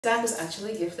This bag was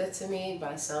actually gifted to me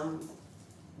by some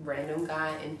random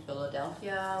guy in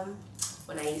Philadelphia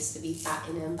when I used to be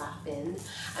fatting and bopping.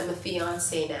 I'm a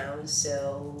fiance now,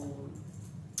 so...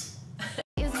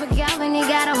 When he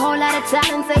got a whole lot of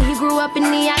talent, say he grew up in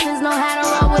the islands, know how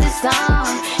to roll with his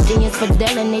tongue. Genius for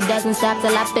Dylan, he doesn't stop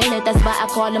till I feel it. That's why I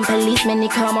call him policeman, he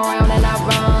come around and I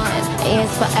run.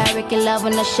 It's for Eric, you love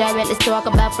when I share it. Let's talk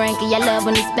about Frankie, I love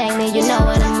when he spank me, you know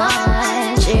what I'm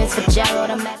on. Cheers for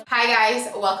Gerald, Hi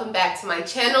guys, welcome back to my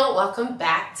channel. Welcome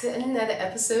back to another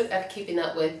episode of Keeping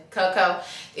Up with Coco.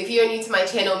 If you're new to my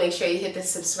channel, make sure you hit the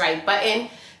subscribe button.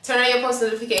 Turn on your post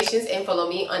notifications and follow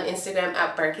me on Instagram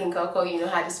at Birkin Coco. You know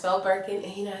how to spell Birkin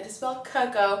and you know how to spell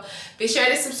Coco. Be sure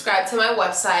to subscribe to my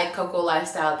website, Coco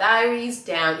Lifestyle Diaries,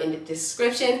 down in the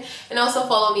description. And also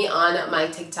follow me on my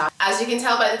TikTok. As you can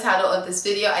tell by the title of this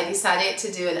video, I decided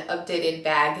to do an updated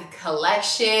bag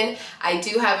collection. I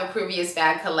do have a previous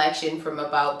bag collection from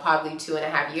about probably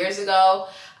 2.5 years ago.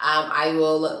 I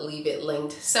will leave it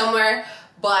linked somewhere.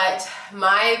 But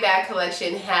my bag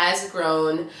collection has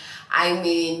grown, I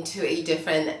mean, to a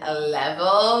different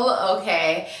level,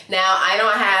 okay? Now, I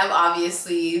don't have,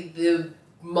 obviously, the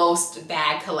most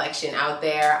bag collection out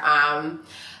there,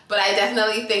 but I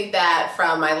definitely think that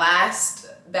from my last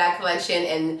bag collection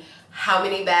and how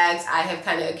many bags I have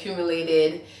kind of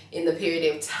accumulated in the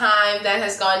period of time that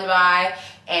has gone by,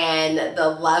 and the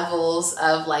levels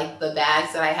of like the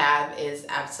bags that I have is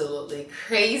absolutely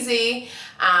crazy.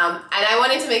 And I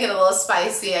wanted to make it a little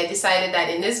spicy. I decided that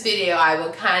in this video I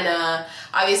would kind of,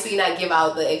 obviously not give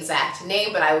out the exact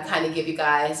name, but I would kind of give you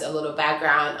guys a little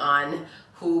background on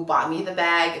who bought me the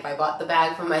bag, if I bought the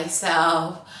bag for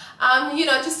myself, you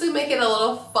know, just to make it a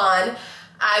little fun.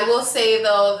 I will say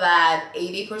though that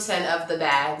 80% of the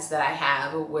bags that I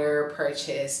have were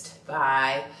purchased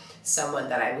by someone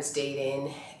that I was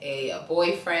dating, a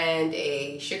boyfriend,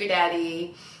 a sugar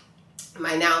daddy,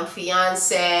 my now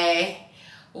fiance,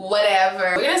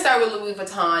 whatever. We're gonna start with Louis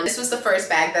Vuitton. This was the first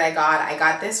bag that I got. I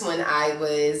got this when I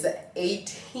was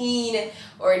 18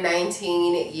 or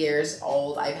 19 years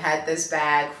old. I've had this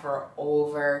bag for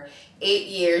over 8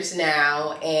 years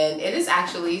now, and it is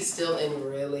actually still in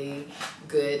really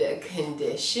good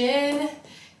condition.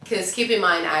 Because keep in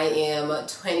mind, I am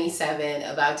 27,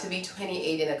 about to be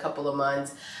 28 in a couple of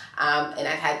months, and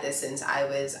I've had this since I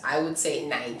was, I would say,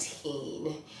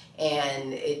 19,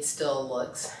 and it still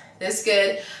looks this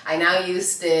good. I now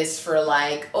use this for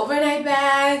like overnight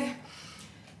bag,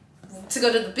 to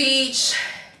go to the beach,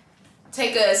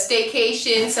 take a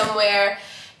staycation somewhere,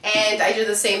 and I do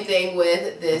the same thing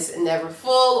with this Never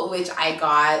Full, which I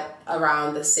got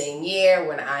around the same year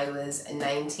when I was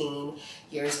 19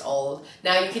 years old.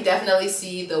 Now you can definitely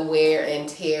see the wear and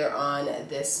tear on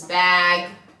this bag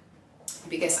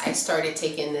because I started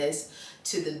taking this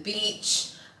to the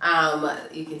beach.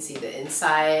 You can see the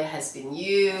inside has been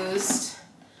used,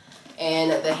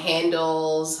 and the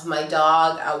handles, my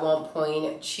dog at one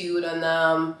point chewed on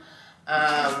them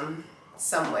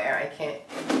somewhere.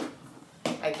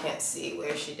 I can't see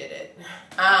where she did it.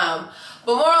 But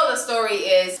moral of the story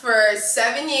is, for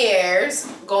 7 years,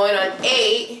 going on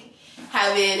 8,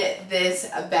 having this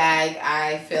bag,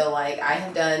 I feel like I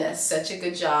have done such a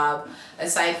good job.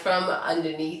 Aside from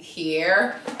underneath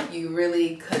here, you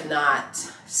really could not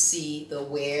see the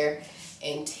wear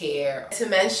and tear. To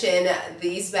mention,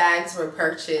 these bags were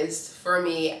purchased for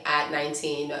me at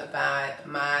 19 by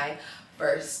my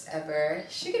first ever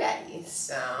sugar daddy.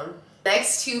 So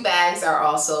next 2 bags are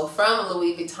also from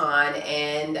Louis Vuitton,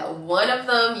 and one of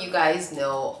them you guys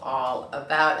know all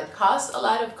about. It caused a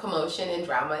lot of commotion and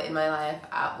drama in my life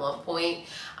at one point.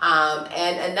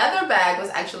 And another bag was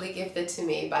actually gifted to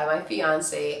me by my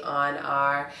fiance on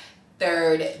our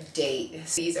 3rd date.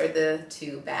 These are the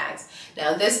 2 bags.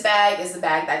 Now this bag is the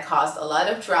bag that caused a lot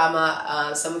of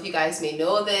drama. Some of you guys may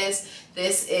know this.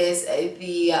 This is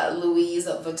the Louis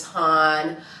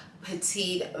Vuitton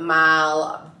Petite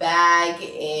Mal bag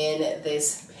in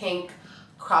this pink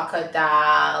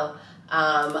crocodile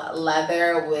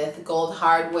leather with gold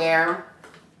hardware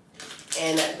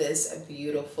and this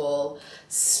beautiful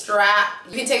strap.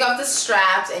 You can take off the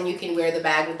straps and you can wear the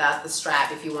bag without the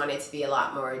strap if you want it to be a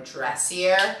lot more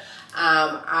dressier.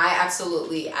 I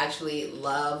absolutely actually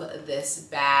love this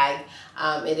bag.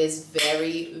 It is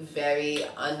very, very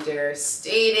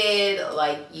understated.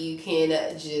 Like, you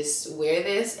can just wear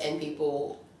this and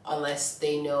people, unless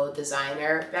they know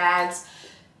designer bags,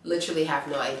 literally have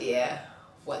no idea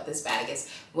what this bag is.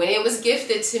 When it was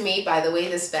gifted to me, by the way,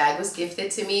 this bag was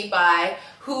gifted to me by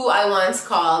who I once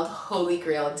called Holy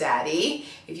Grail Daddy.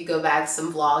 If you go back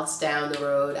some vlogs down the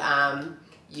road,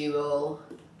 you will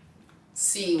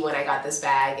see when I got this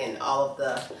bag and all of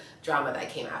the drama that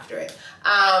came after it.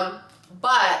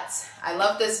 But I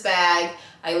love this bag.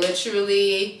 I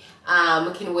literally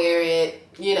can wear it,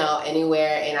 you know,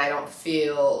 anywhere, and I don't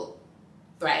feel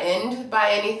threatened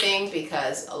by anything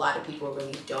because a lot of people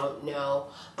really don't know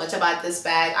much about this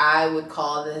bag. I would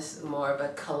call this more of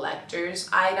a collector's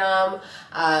item.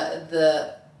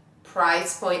 The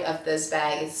price point of this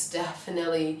bag is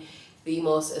definitely the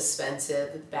most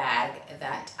expensive bag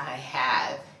that I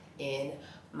have in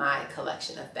my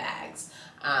collection of bags.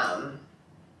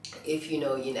 If you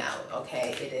know, you know,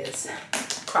 okay? It is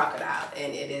crocodile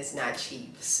and it is not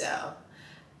cheap, so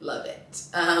love it.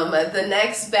 The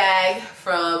next bag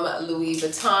from Louis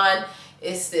Vuitton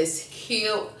is this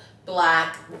cute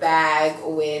black bag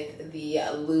with the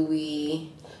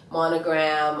Louis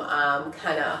monogram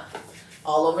kind of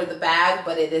all over the bag,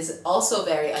 but it is also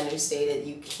very understated.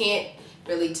 You can't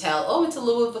really tell, oh, it's a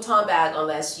Louis Vuitton bag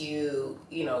unless you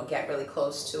know, get really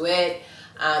close to it.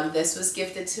 This was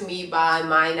gifted to me by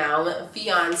my now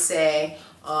fiance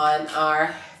on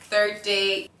our third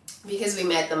date because we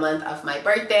met the month of my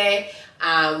birthday.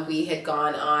 We had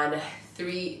gone on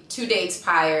two dates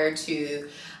prior to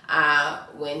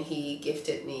when he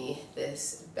gifted me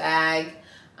this bag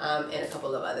and a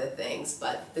couple of other things,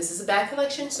 but this is a bag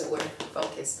collection, so we're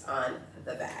focused on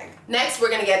the bag. Next, we're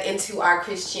gonna get into our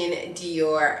Christian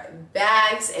Dior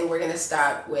bags, and we're gonna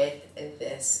start with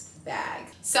this bag.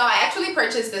 So I actually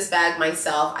purchased this bag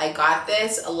myself. I got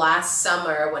this last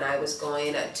summer when I was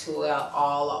going to an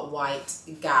all white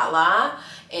gala,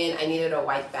 and I needed a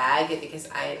white bag because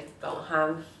I don't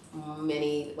have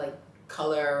many like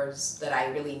colors that I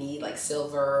really need, like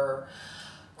silver,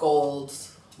 gold,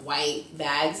 white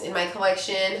bags in my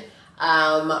collection.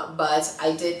 But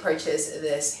I did purchase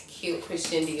this cute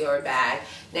Christian Dior bag.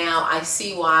 Now I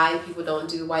see why people don't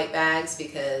do white bags,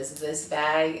 because this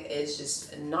bag is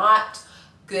just not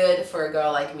good for a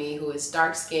girl like me who is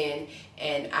dark skinned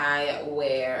and I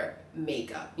wear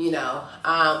makeup, you know.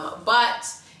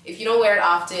 But if you don't wear it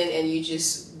often and you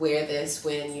just wear this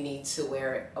when you need to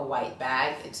wear a white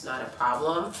bag, it's not a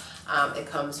problem. It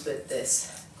comes with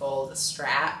this gold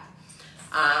strap.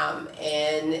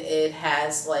 And it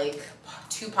has like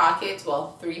 2 pockets,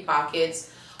 well 3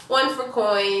 pockets, one for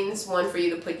coins, one for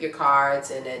you to put your cards,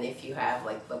 and then if you have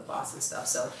like lip gloss and stuff.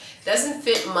 So it doesn't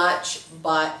fit much,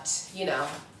 but you know,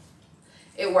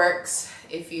 it works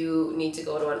if you need to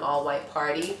go to an all white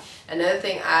party. Another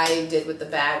thing I did with the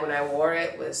bag when I wore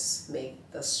it was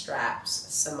make the straps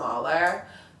smaller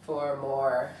for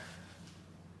more,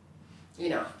 you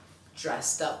know,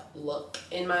 dressed up look,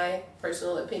 in my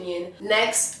personal opinion.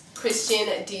 Next Christian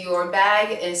Dior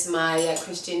bag is my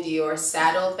Christian Dior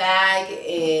saddle bag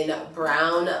in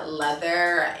brown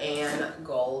leather and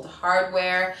gold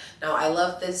hardware. Now I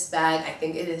love this bag. I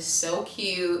think it is so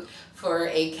cute for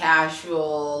a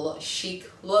casual chic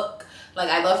look. Like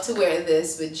I love to wear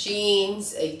this with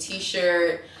jeans, a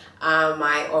t-shirt,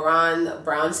 my Oran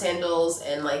brown sandals,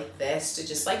 and like this to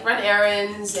just like run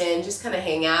errands and just kind of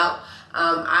hang out.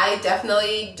 I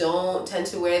definitely don't tend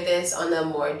to wear this on a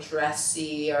more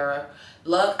dressy or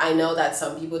look. I know that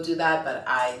some people do that, but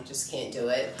I just can't do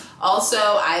it. Also,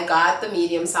 I got the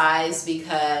medium size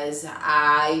because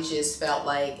I just felt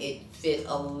like it fit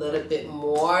a little bit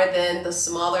more than the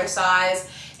smaller size.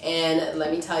 And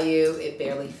let me tell you, it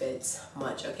barely fits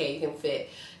much, okay? You can fit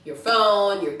your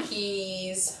phone, your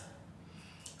keys,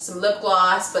 some lip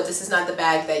gloss, but this is not the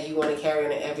bag that you want to carry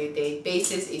on an everyday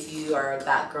basis if you are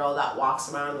that girl that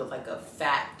walks around with like a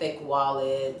fat, thick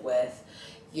wallet with,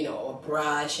 you know, a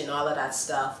brush and all of that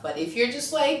stuff. But if you're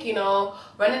just like, you know,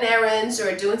 running errands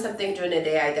or doing something during the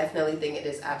day, I definitely think it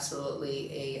is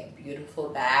absolutely a beautiful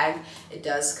bag. It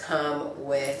does come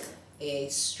with a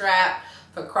strap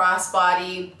for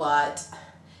crossbody, but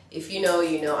if you know,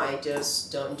 you know, I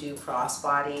just don't do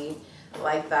crossbody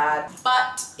like that.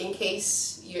 But in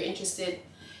case you're interested,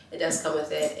 it does come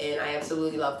with it, and I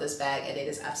absolutely love this bag, and it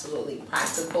is absolutely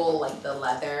practical, like the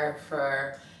leather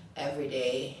for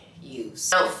everyday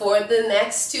use. Now for the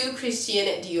next 2 Christian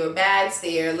Dior bags,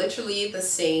 they are literally the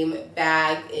same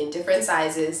bag in different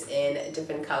sizes and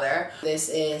different color. This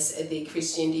is the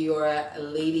Christian Dior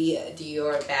Lady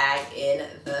Dior bag in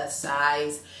the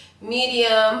size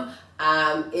medium.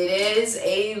 It is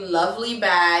a lovely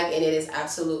bag, and it is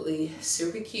absolutely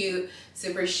super cute,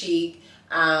 super chic.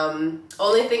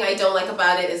 Only thing I don't like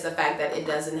about it is the fact that it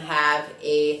doesn't have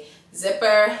a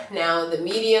zipper. Now the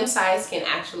medium size can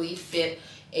actually fit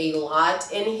a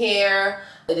lot in here.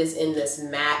 It is in this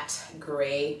matte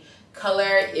gray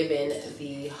color. Even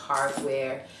the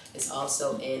hardware is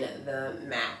also in the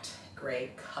matte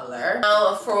gray color.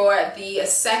 Now for the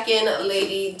second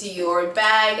Lady Dior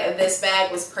bag, this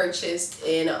bag was purchased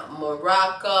in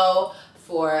Morocco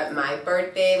for my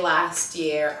birthday last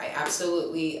year. I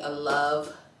absolutely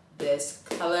love this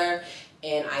color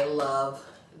and I love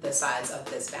the size of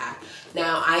this bag.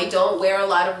 Now I don't wear a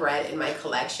lot of red in my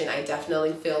collection. I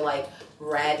definitely feel like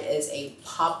red is a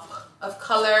pop of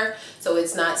color, so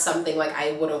it's not something like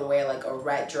I wouldn't wear like a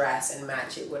red dress and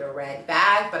match it with a red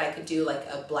bag, but I could do like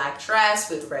a black dress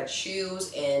with red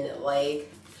shoes and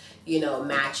like, you know,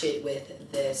 match it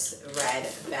with this red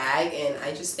bag, and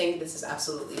I just think this is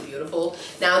absolutely beautiful.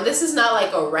 Now this is not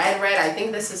like a red, I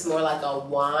think this is more like a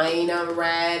wine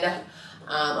red,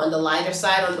 on the lighter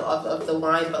side of the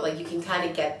wine, but like you can kind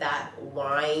of get that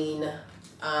wine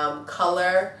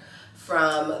color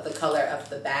from the color of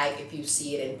the bag if you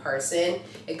see it in person.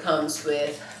 It comes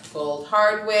with gold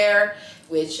hardware,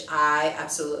 which I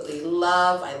absolutely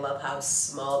love. I love how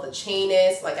small the chain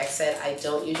is. Like I said, I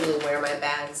don't usually wear my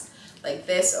bags like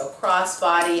this or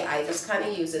crossbody. I just kind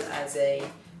of use it as a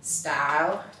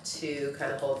style to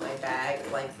kind of hold my bag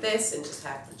like this and just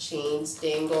have the chains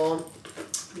dangle.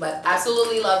 But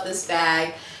absolutely love this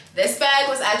bag. This bag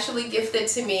was actually gifted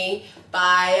to me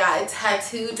by a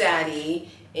tattoo daddy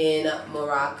in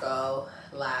Morocco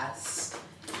last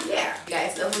year. You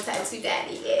guys know who Tattoo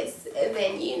Daddy is, and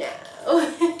then you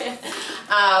know.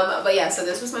 But yeah, so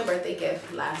this was my birthday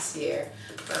gift last year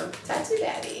from Tattoo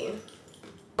Daddy.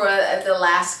 For the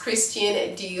last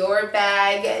Christian Dior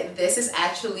bag, this is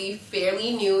actually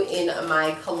fairly new in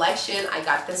my collection. I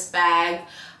got this bag,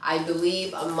 I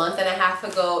believe, a month and a half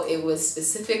ago. It was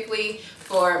specifically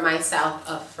for my South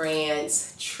of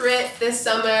France trip this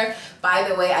summer. By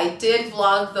the way, I did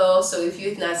vlog those, so if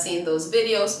you've not seen those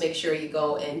videos, make sure you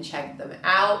go and check them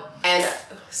out. And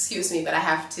excuse me, but I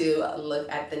have to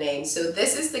look at the name. So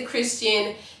this is the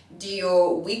Christian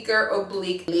Dior Weaker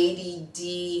Oblique Lady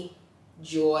D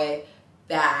Joy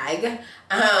bag.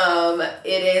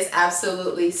 It is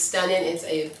absolutely stunning. It's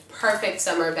a perfect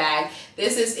summer bag.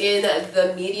 This is in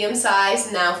the medium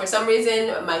size. Now for some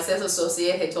reason my sales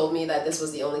associate had told me that this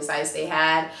was the only size they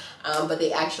had, but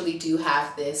they actually do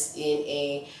have this in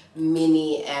a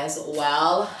mini as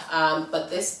well,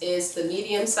 but this is the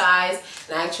medium size,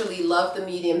 and I actually love the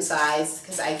medium size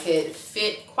because I could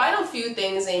fit quite a few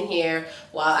things in here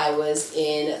while I was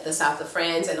in the South of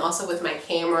France, and also with my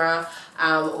camera.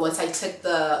 Once I took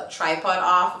the tripod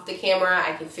off of the camera,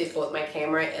 I could fit both my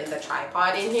camera and the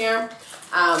tripod in here.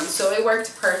 So it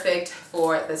worked perfect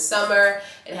for the summer.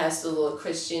 It has the little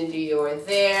Christian Dior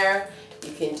there.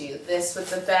 You can do this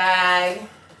with the bag.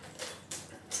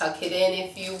 Tuck it in,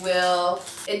 if you will.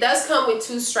 It does come with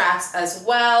two straps as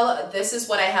well. This is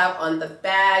what I have on the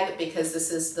bag because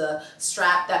this is the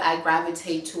strap that I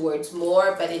gravitate towards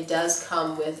more, but it does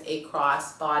come with a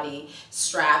crossbody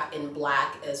strap in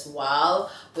black as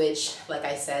well, which, like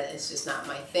I said, is just not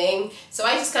my thing. So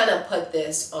I just kind of put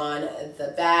this on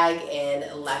the bag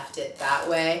and left it that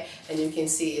way. And you can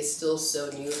see it's still so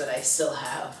new that I still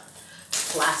have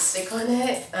plastic on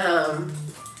it.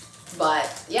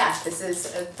 But yeah, this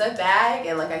is the bag,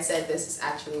 and like I said, this is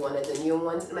actually one of the new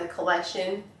ones in my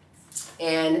collection.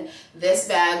 And this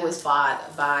bag was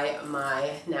bought by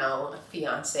my now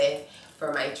fiance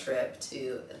for my trip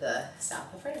to the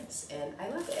South of France, and I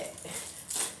love it.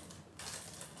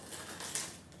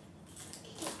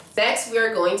 Next, we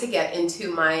are going to get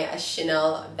into my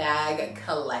Chanel bag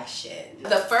collection.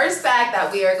 The first bag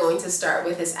that we are going to start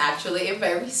with is actually a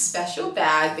very special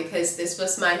bag because this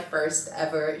was my first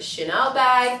ever Chanel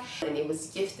bag, and it was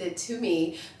gifted to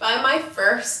me by my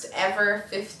first ever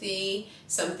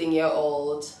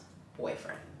 50-something-year-old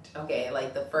boyfriend. Okay,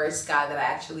 like the first guy that I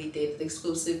actually dated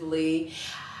exclusively.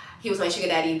 He was my sugar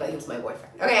daddy, but he was my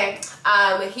boyfriend. Okay,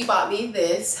 he bought me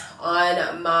this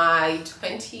on my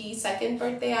 22nd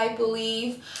birthday, I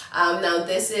believe. Now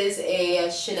this is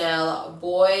a Chanel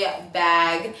boy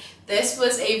bag. This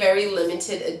was a very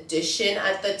limited edition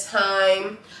at the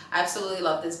time. I absolutely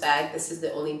love this bag. This is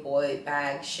the only boy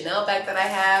bag, Chanel bag that I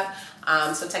have.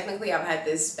 So technically I've had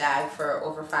this bag for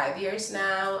over 5 years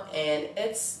now, and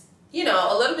it's, you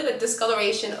know, a little bit of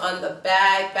discoloration on the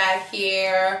bag back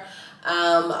here.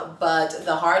 But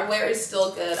the hardware is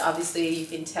still good. Obviously you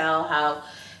can tell how,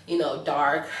 you know,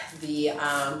 dark the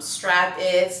strap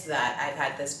is, that I've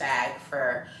had this bag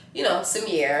for, you know, some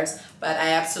years. But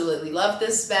I absolutely love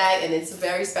this bag, and it's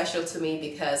very special to me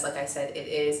because, like I said, it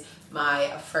is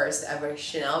my first ever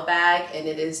Chanel bag, and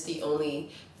it is the only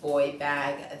boy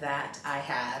bag that I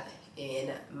have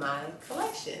in my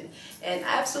collection, and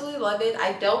I absolutely love it.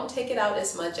 I don't take it out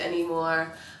as much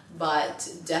anymore, but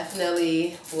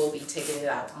definitely will be taking it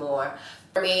out more.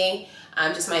 For me,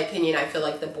 just my opinion, I feel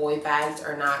like the boy bags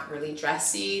are not really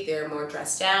dressy. They're more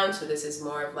dressed down. So this is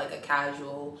more of like a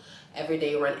casual,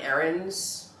 everyday run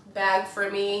errands bag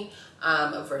for me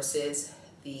versus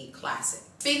the classic.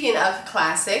 Speaking of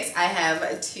classics, I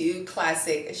have two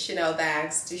classic Chanel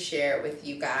bags to share with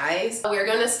you guys. We're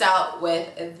gonna start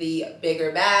with the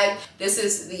bigger bag. This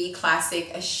is the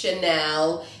classic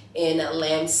Chanel in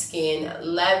lambskin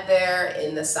leather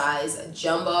in the size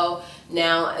jumbo.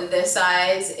 Now this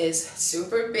size is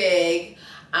super big.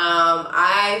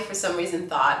 I for some reason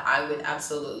thought I would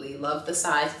absolutely love the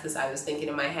size because I was thinking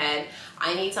in my head,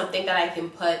 I need something that I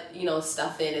can put, you know,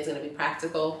 stuff in. It's gonna be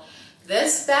practical.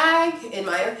 This bag, in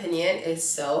my opinion, is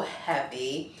so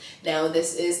heavy. Now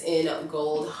this is in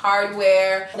gold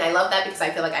hardware, and I love that because I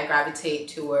feel like I gravitate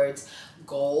towards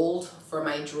gold for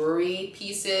my jewelry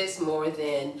pieces more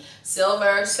than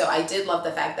silver. So I did love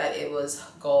the fact that it was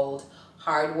gold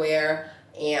hardware.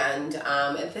 And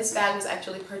this bag was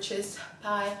actually purchased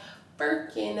by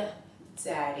Birkin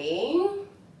Daddy.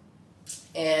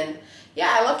 And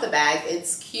yeah, I love the bag.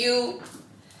 It's cute.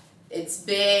 It's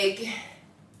big.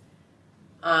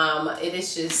 It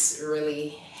is just really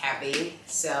heavy.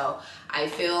 So I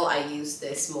feel I use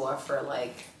this more for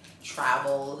like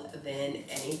travel than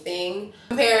anything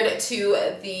compared to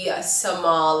the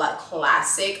small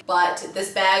classic. But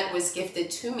this bag was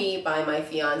gifted to me by my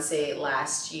fiance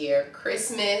last year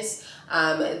Christmas.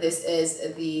 This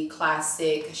is the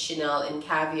classic Chanel in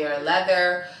caviar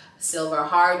leather, silver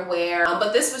hardware,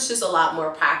 but this was just a lot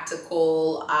more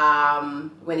practical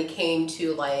when it came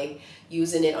to like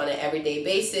using it on an everyday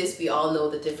basis. We all know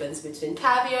the difference between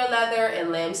caviar leather and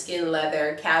lambskin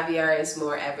leather. Caviar is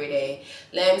more everyday.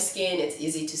 Lambskin, it's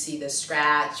easy to see the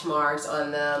scratch marks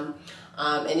on them,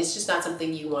 and it's just not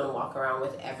something you want to walk around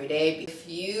with every day. If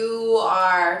you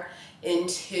are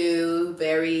into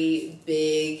very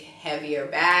big, heavier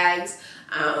bags,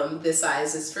 this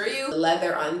size is for you. The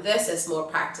leather on this is more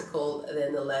practical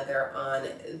than the leather on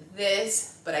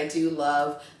this, but I do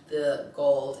love the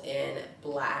gold and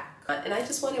black. And I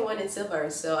just wanted one in silver,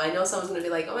 so I know someone's gonna be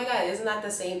like, oh my god, isn't that the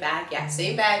same bag? Yeah,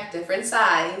 same bag, different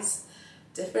size,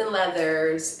 different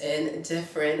leathers, and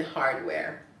different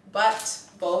hardware, but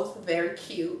both very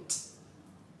cute.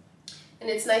 And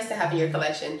it's nice to have in your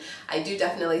collection. I do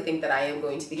definitely think that I am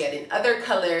going to be getting other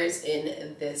colors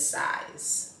in this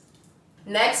size.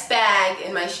 Next bag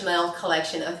in my Chanel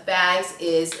collection of bags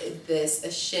is this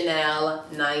Chanel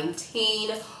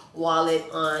 19 wallet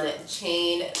on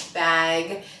chain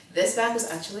bag. This bag was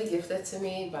actually gifted to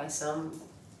me by some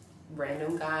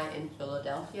random guy in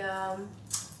Philadelphia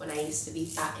when I used to be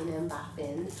fatting and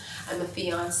bopping. I'm a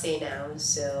fiance now,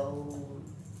 so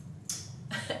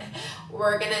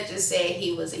we're gonna just say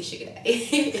he was a sugar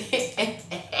daddy.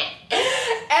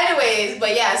 Anyways,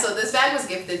 but yeah, so this bag was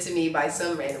gifted to me by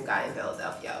some random guy in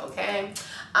Philadelphia, okay?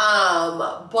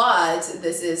 But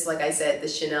this is, like I said, the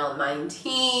Chanel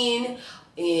 19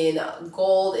 in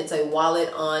gold. It's a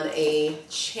wallet on a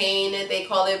chain, they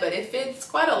call it, but it fits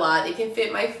quite a lot. It can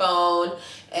fit my phone.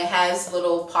 It has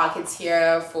little pockets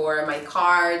here for my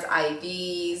cards,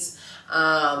 IDs,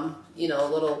 you know, a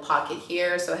little pocket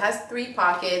here. So it has 3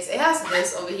 pockets. It has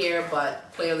this over here,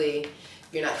 but clearly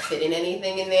you're not fitting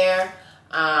anything in there.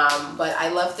 But I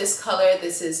love this color.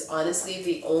 This is honestly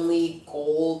the only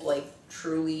gold, like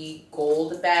truly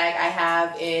gold bag I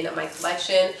have in my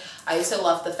collection. I also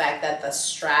love the fact that the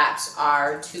straps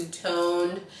are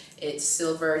two-toned. It's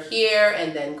silver here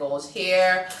and then gold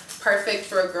here. Perfect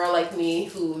for a girl like me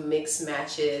who mix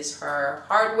matches her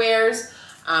hardwares.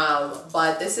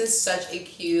 But this is such a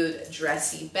cute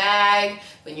dressy bag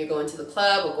when you're going to the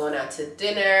club or going out to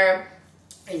dinner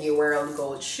and you're wearing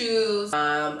gold shoes.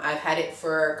 I've had it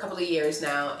for a couple of years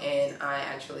now, and I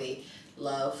actually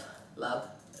love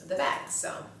the bag.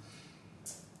 So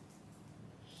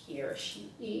here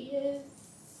she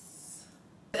is.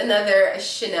 Another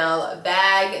Chanel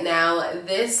bag. Now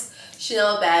this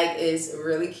Chanel bag is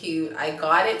really cute. I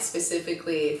got it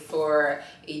specifically for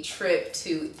a trip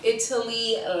to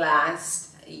Italy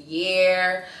last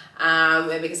year.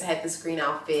 Because I had this green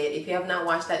outfit. If you have not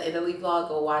watched that Italy vlog,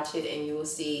 go watch it and you will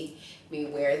see me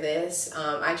wear this.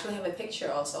 I actually have a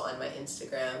picture also on my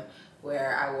Instagram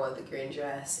where I wore the green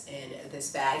dress and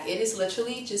this bag. It is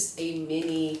literally just a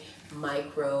mini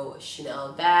micro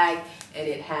Chanel bag, and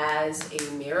it has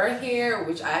a mirror here,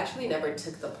 which I actually never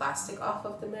took the plastic off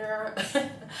of the mirror.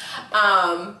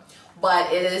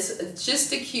 But it is just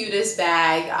the cutest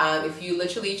bag. If you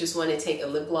literally just want to take a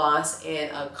lip gloss and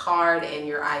a card and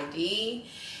your ID,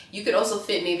 you could also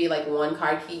fit maybe like 1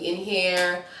 card key in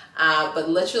here. But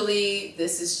literally,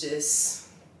 this is just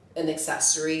an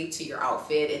accessory to your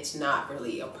outfit. It's not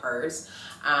really a purse.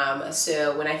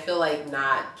 So when I feel like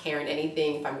not carrying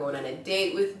anything, if I'm going on a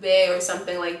date with bae or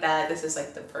something like that, this is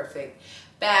like the perfect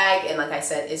bag. And like I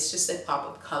said, it's just a pop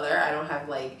of color. I don't have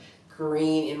like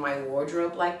green in my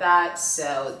wardrobe like that,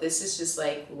 so this is just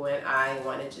like when I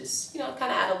want to just, you know,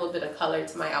 kind of add a little bit of color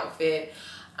to my outfit.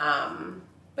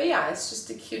 But yeah, it's just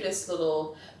the cutest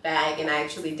little bag, and I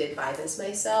actually did buy this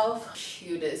myself.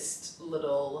 Cutest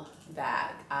little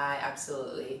bag. I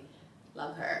absolutely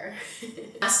love her.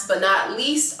 Last but not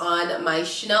least, on my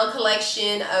Chanel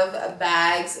collection of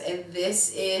bags,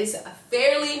 this is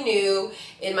fairly new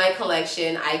in my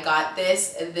collection. I got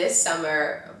this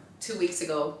summer, 2 weeks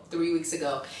ago, 3 weeks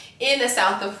ago, in the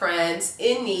south of France,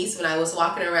 in Nice, when I was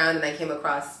walking around and I came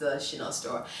across the Chanel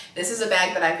store. This is a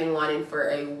bag that I've been wanting for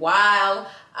a while.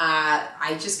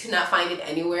 I just could not find it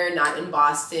anywhere, not in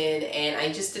Boston, and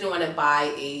I just didn't want to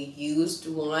buy a used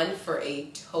one for a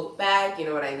tote bag, you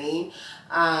know what I mean?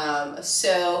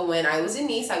 So when I was in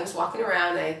Nice, I was walking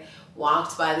around, I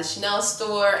walked by the Chanel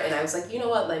store, and I was like, you know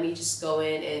what, let me just go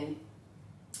in and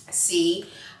see.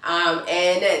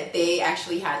 And they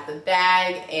actually had the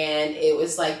bag, and it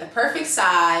was like the perfect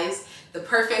size, the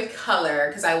perfect color,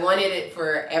 because I wanted it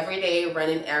for everyday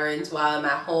running errands while I'm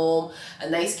at home. A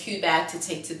nice cute bag to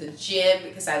take to the gym,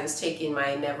 because I was taking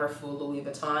my Never Full Louis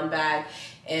Vuitton bag,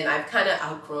 and I've kind of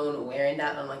outgrown wearing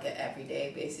that on like an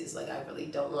everyday basis. Like, I really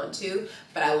don't want to,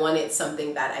 but I wanted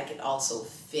something that I could also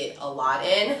fit a lot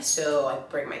in. So I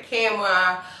bring my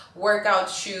camera, workout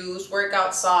shoes,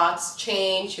 workout socks,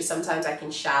 change, because sometimes I can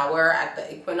shower at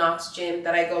the Equinox gym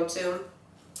that I go to.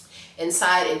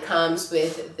 Inside it comes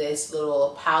with this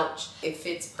little pouch. It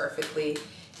fits perfectly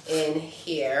in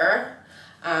here.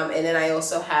 And then I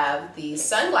also have these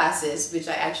sunglasses, which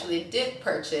I actually did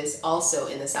purchase also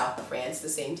in the south of France, the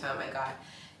same time I got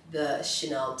the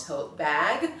Chanel tote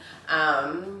bag.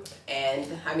 And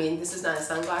I mean, this is not a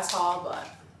sunglass haul, but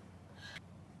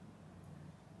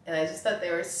and I just thought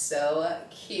they were so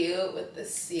cute with the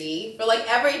C for like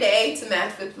every day to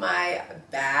match with my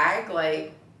bag.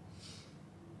 Like,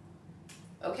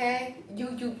 okay, you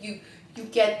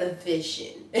get the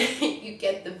vision. You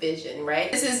get the vision,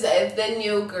 right? This is the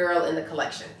new girl in the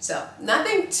collection, so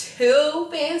nothing too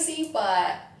fancy,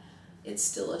 but it's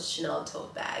still a Chanel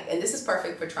tote bag, and this is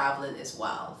perfect for traveling as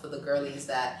well, for the girlies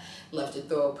that love to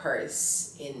throw a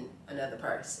purse in another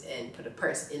purse and put a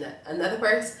purse in another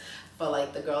purse, for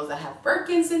like the girls that have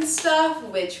Birkins and stuff,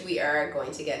 which we are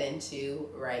going to get into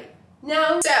right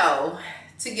now. So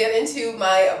to get into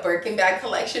my Birkin bag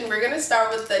collection, we're gonna start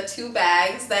with the two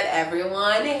bags that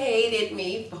everyone hated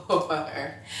me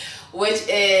for, which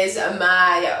is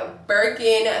my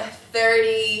Birkin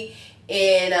 30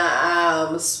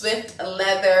 in Swift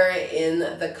leather in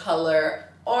the color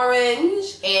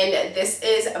orange, and this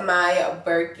is my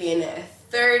Birkin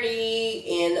 30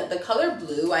 in the color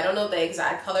blue. I don't know the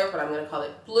exact color, but I'm gonna call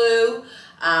it blue,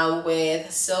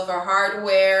 with silver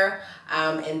hardware,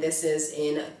 and this is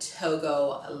in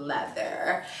Togo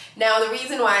leather. Now, the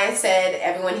reason why I said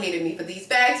everyone hated me for these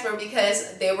bags were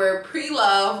because they were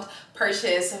pre-loved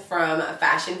purchase from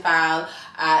Fashionphile.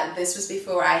 This was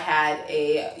before I had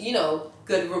a, you know,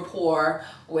 good rapport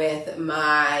with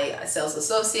my sales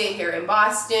associate here in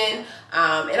Boston,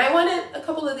 and I wanted a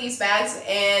couple of these bags,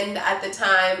 and at the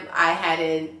time I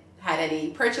hadn't had any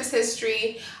purchase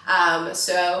history,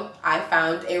 so I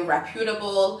found a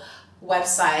reputable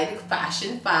website,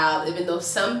 Fashionphile, even though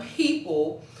some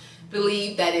people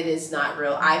believe that it is not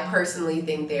real. I personally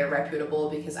think they're reputable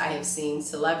because I have seen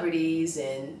celebrities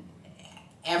and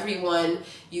everyone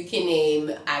you can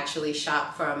name actually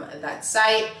shop from that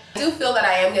site. I do feel that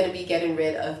I am going to be getting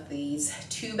rid of these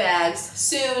two bags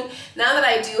soon, now that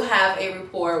I do have a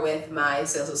rapport with my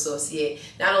sales associate,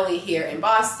 not only here in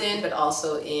Boston but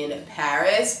also in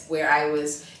Paris, where I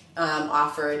was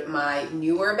offered my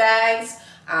newer bags.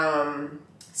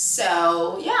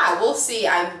 So yeah, we'll see.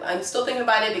 I'm still thinking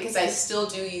about it because I still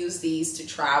do use these to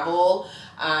travel.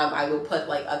 I will put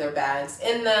like other bags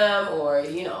in them, or,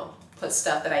 you know, put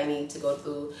stuff that I need to go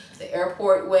through the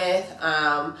airport with.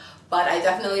 But I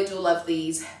definitely do love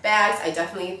these bags. I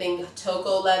definitely think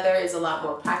Togo leather is a lot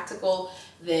more practical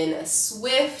than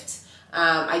Swift.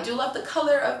 I do love the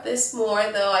color of this more,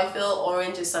 though. I feel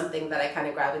orange is something that I kind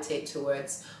of gravitate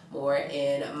towards more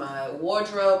in my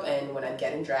wardrobe and when I'm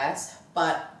getting dressed.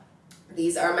 But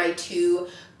these are my two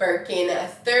Birkin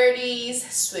 30s,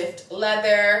 Swift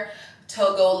leather,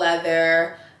 Togo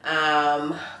leather,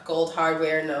 gold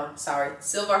hardware, no, sorry,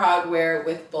 silver hardware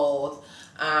with both,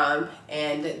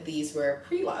 and these were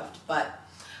pre-loved. But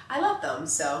I love them.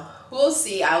 So we'll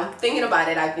see. I'm thinking about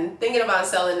it. I've been thinking about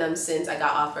selling them since I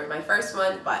got offered my first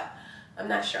one, but I'm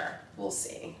not sure. We'll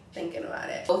see. Thinking about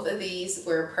it. Both of these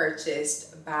were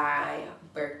purchased by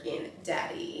Birkin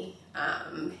Daddy.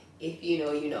 If you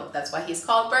know, you know. That's why he's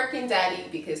called Birkin Daddy,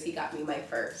 because he got me my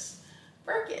first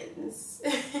Birkins.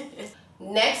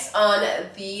 Next on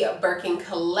the Birkin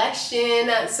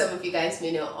collection, some of you guys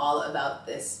may know all about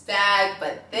this bag,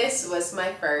 but this was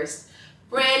my first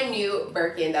brand new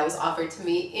Birkin that was offered to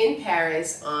me in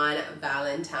Paris on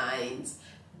Valentine's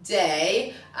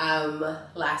Day,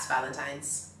 last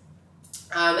Valentine's.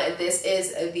 This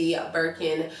is the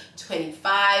Birkin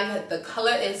 25. The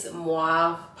color is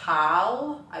Mauve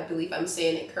Pâle. I believe I'm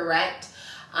saying it correct.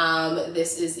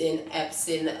 This is in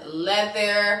Epsom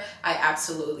leather. I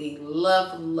absolutely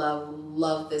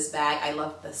love this bag. I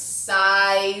love the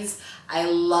size. I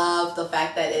love the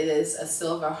fact that it is a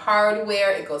silver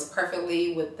hardware. It goes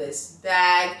perfectly with this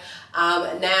bag.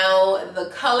 Now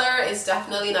the color is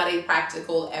definitely not a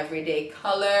practical everyday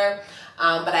color,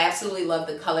 but I absolutely love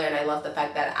the color, and I love the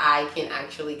fact that I can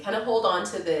actually kind of hold on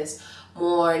to this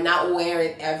more, not wear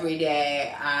it every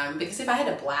day, because if I had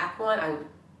a black one, I would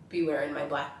be wearing my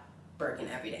black Birkin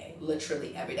every day,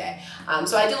 literally every day.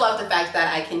 So I do love the fact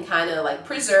that I can kind of like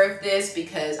preserve this,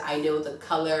 because I know the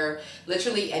color,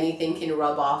 literally anything can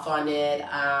rub off on it.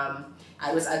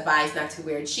 I was advised not to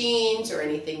wear jeans or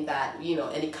anything that, you know,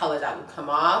 any color that would come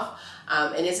off.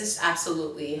 And it's just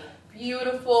absolutely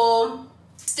beautiful.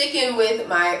 Sticking with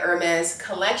my Hermes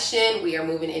collection, we are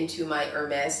moving into my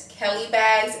Hermes Kelly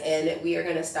bags, and we are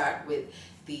going to start with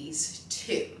these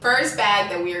two. First bag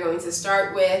that we are going to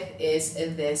start with is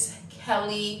this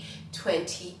Kelly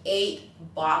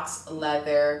 28 box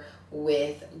leather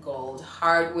with gold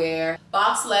hardware.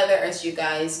 Box leather, as you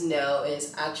guys know,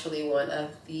 is actually one of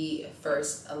the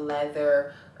first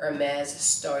leather Hermes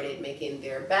started making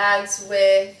their bags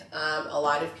with. A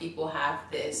lot of people have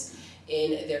this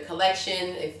in their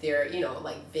collection if they're, you know,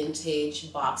 like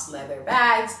vintage box leather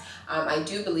bags. I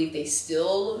do believe they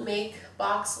still make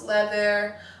box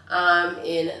leather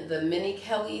in the mini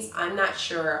Kellys. I'm not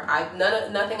sure.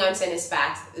 Nothing I'm saying is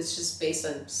facts. It's just based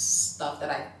on stuff that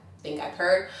I think I've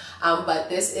heard. But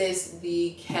this is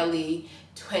the Kelly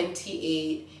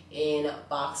 28 in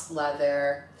box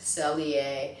leather,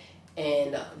 cellier,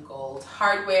 and gold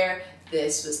hardware.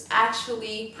 This was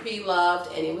actually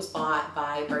pre-loved, and it was bought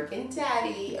by Birkin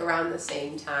Daddy around the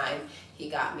same time he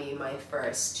got me my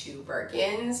first two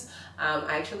Birkins.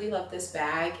 I actually love this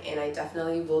bag, and I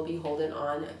definitely will be holding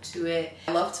on to it.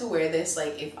 I love to wear this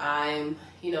like if I'm,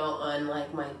 you know, on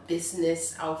like my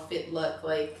business outfit look,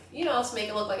 like, you know, to make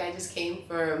it look like I just came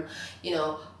from, you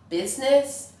know,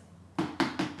 business.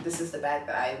 This is the bag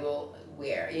that I will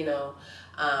wear, you know,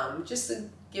 just to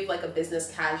give like a business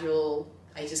casual,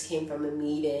 I just came from a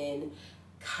meeting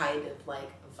kind of like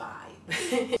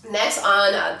vibe. Next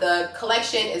on the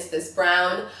collection is this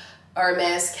brown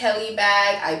Hermes Kelly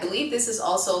bag. I believe this is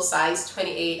also size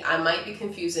 28. I might be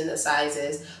confusing the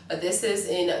sizes, but this is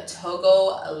in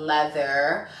Togo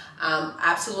leather.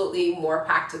 Absolutely more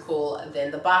practical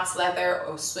than the box leather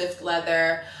or Swift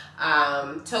leather.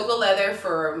 Togo leather,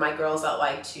 for my girls that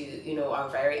like to, you know, are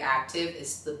very active,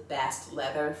 is the best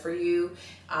leather for you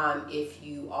if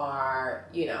you are,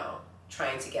 you know,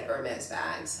 trying to get Hermes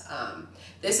bags.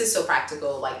 This is so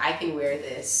practical. Like, I can wear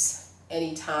this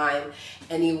anytime,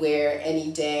 anywhere,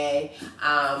 any day,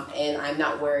 and I'm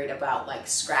not worried about like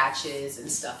scratches and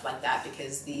stuff like that,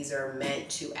 because these are meant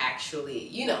to actually,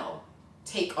 you know,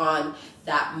 take on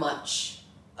that much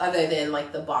other than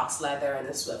like the box leather and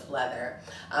the Swift leather.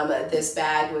 This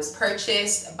bag was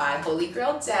purchased by Holy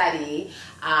Grail Daddy,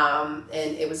 and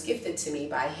it was gifted to me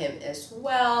by him as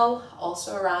well,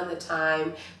 also around the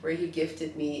time where he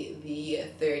gifted me the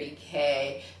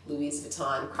 30K Louis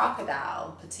Vuitton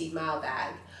Crocodile Petite Mile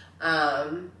bag.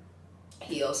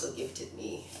 He also gifted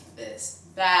me this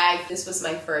bag. This was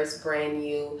my first brand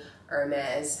new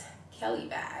Hermes Kelly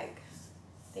bag.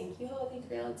 Thank you, Holy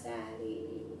Grail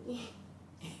Daddy.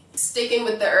 Sticking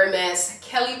with the Hermes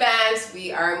Kelly bags,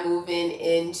 we are moving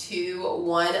into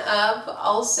one of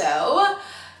also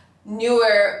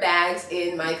newer bags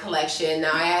in my collection.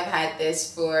 Now, I have had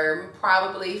this for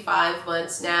probably 5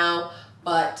 months now,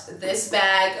 but this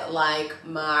bag, like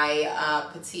my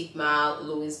Petite Mile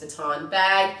Louis Vuitton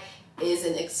bag, is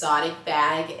an exotic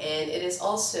bag, and it is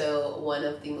also one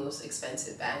of the most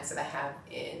expensive bags that I have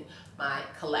in my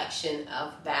collection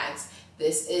of bags.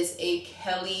 This is a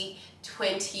Kelly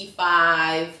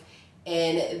 25,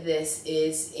 and this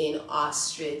is in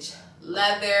ostrich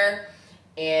leather,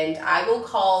 and I will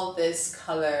call this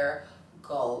color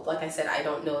gold. Like I said, I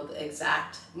don't know the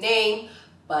exact name,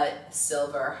 but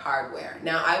silver hardware.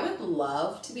 Now I would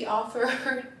love to be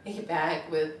offered a bag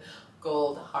with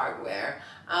gold hardware.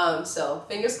 So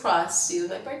fingers crossed soon.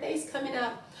 My birthday's coming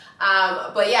up.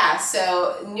 But yeah,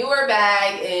 so newer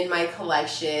bag in my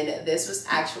collection. This was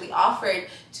actually offered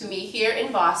to me here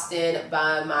in Boston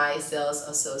by my sales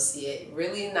associate.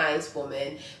 Really nice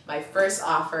woman. My first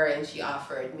offer, and she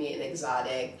offered me an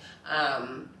exotic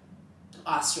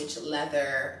ostrich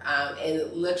leather,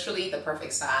 and literally the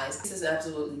perfect size. This is an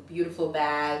absolutely beautiful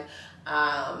bag.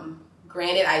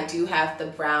 Granted, I do have the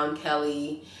brown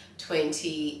Kelly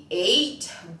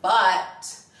 28,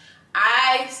 but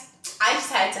I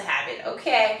just had to have it,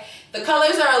 okay? The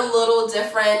colors are a little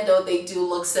different, though they do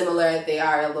look similar. They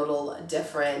are a little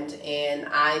different, and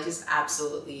I just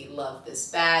absolutely love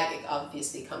this bag. It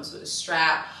obviously comes with a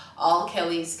strap. All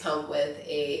Kellys come with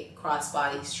a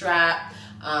crossbody strap,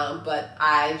 but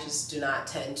I just do not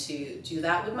tend to do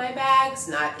that with my bags,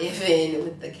 not even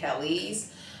with the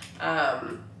Kellys.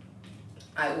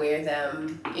 I wear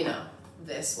them, you know,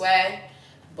 this way,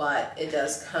 but it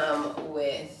does come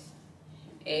with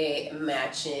a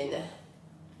matching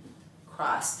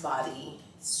crossbody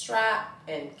strap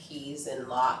and keys and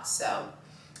locks. So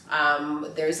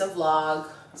there's a vlog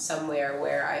somewhere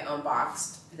where I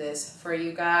unboxed this for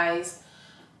you guys.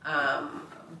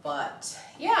 But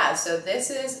yeah, so this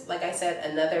is, like I said,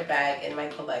 another bag in my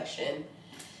collection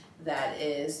that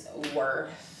is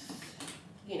worth,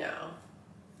 you know,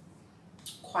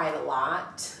 quite a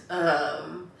lot.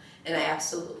 And I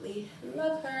absolutely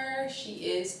love her. She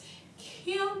is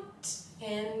cute,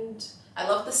 and I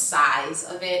love the size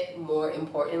of it. More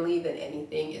importantly than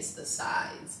anything is the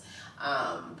size.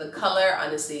 The color,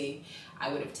 honestly,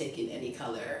 I would have taken any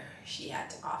color she had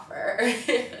to offer.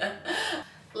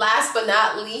 Last but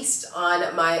not least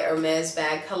on my Hermes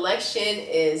bag collection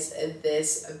is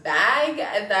this bag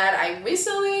that I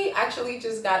recently actually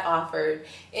just got offered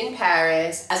in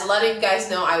Paris. As a lot of you guys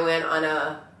know, I went on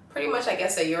a pretty much, I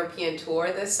guess, a European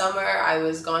tour this summer. I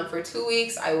was gone for 2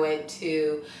 weeks. I went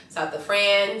to south of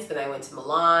France, then I went to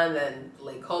Milan, then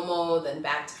Lake Como, then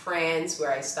back to France,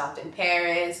 where I stopped in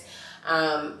Paris.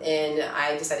 And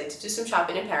I decided to do some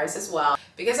shopping in Paris as well.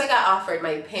 Because I got offered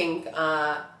my pink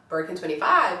Birkin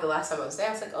 25 the last time I was there,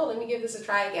 I was like, oh, let me give this a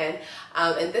try again.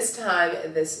 And this time,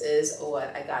 this is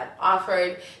what I got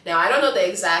offered. Now, I don't know the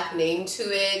exact name to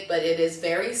it, but it is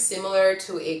very similar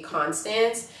to a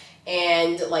Constance,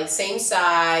 and like same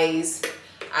size.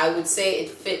 I would say it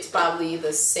fits probably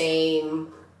the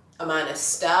same amount of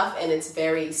stuff, and it's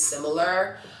very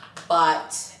similar,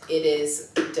 but it is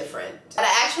different. But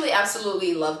I actually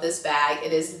absolutely love this bag.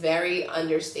 It is very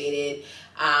understated.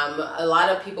 A lot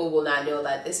of people will not know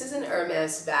that this is an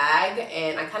Hermes bag,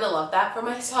 and I kind of love that for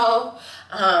myself.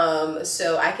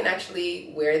 So I can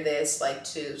actually wear this like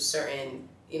to certain,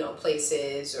 you know,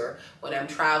 places, or when I'm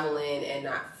traveling, and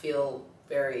not feel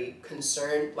very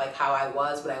concerned like how I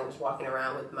was when I was walking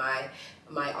around with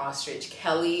my ostrich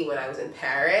Kelly when I was in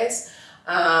Paris.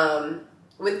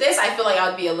 With this, I feel like I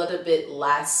would be a little bit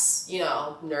less, you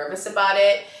know, nervous about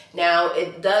it. Now,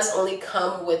 it does only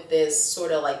come with this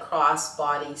sort of like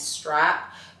crossbody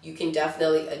strap. You can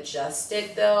definitely adjust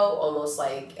it though, almost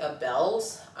like a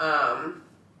belt.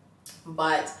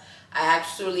 But I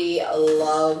actually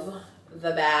love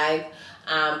the bag.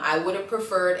 I would have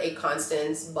preferred a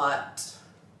Constance, but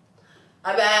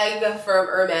a bag from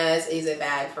Hermes is a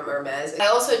bag from Hermes. I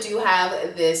also do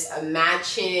have this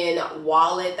matching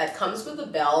wallet that comes with a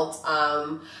belt.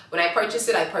 When I purchased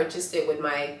it with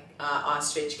my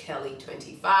Ostrich Kelly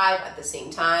 25 at the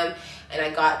same time. And I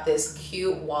got this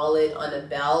cute wallet on a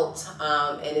belt.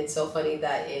 And it's so funny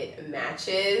that it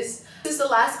matches. This is the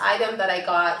last item that I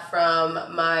got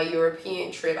from my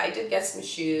European trip. I did get some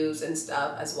shoes and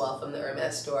stuff as well from the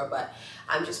Hermes store, but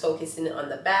I'm just focusing on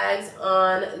the bags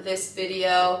on this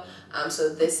video. So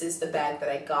this is the bag that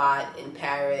I got in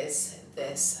Paris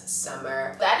this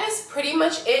summer. That is pretty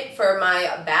much it for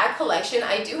my bag collection.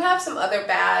 I do have some other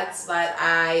bags that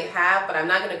I have, but I'm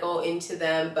not going to go into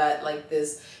them. But like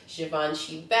this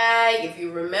Givenchy bag, if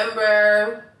you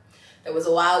remember, there was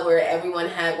a while where everyone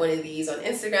had one of these on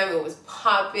Instagram. It was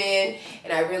popping,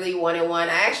 and I really wanted one.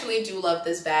 I actually do love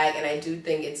this bag, and I do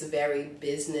think it's a very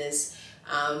business,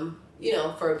 you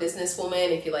know, for a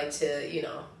businesswoman, if you like to, you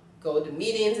know, go to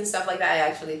meetings and stuff like that. I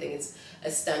actually think it's a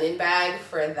stunning bag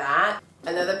for that.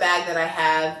 Another bag that I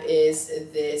have is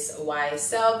this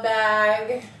YSL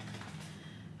bag.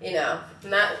 You know,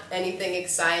 not anything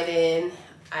exciting.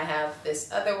 I have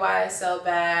this other YSL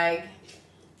bag.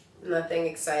 Nothing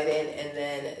exciting. And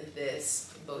then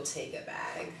this Bottega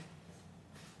bag.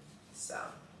 So,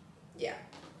 yeah.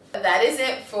 That is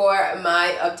it for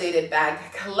my updated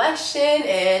bag collection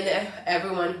and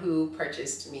everyone who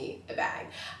purchased me a bag.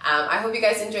 I hope you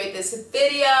guys enjoyed this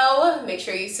video. Make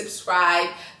sure you subscribe,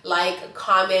 like,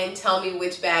 comment, tell me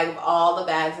which bag of all the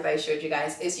bags that I showed you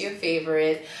guys is your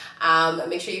favorite.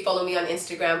 Make sure you follow me on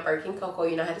Instagram, Birkin Coco.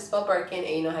 You know how to spell Birkin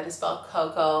and you know how to spell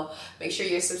Coco. Make sure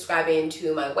you're subscribing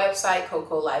to my website,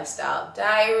 Coco Lifestyle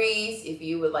Diaries. If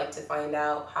you would like to find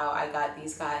out how I got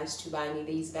these guys to buy me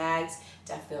these bags,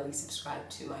 definitely subscribe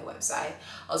to my website.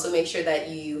 Also, make sure that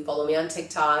you follow me on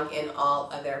TikTok and all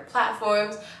other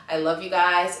platforms. I love you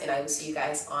guys, and I will see you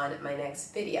guys on my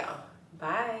next video.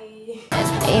 Bye.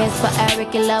 It's for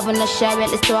Eric, you love when I share it.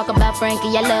 Let's talk about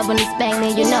Frankie. I love when he spank me.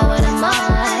 You know what I'm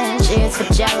on. Cheers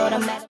for Gerald.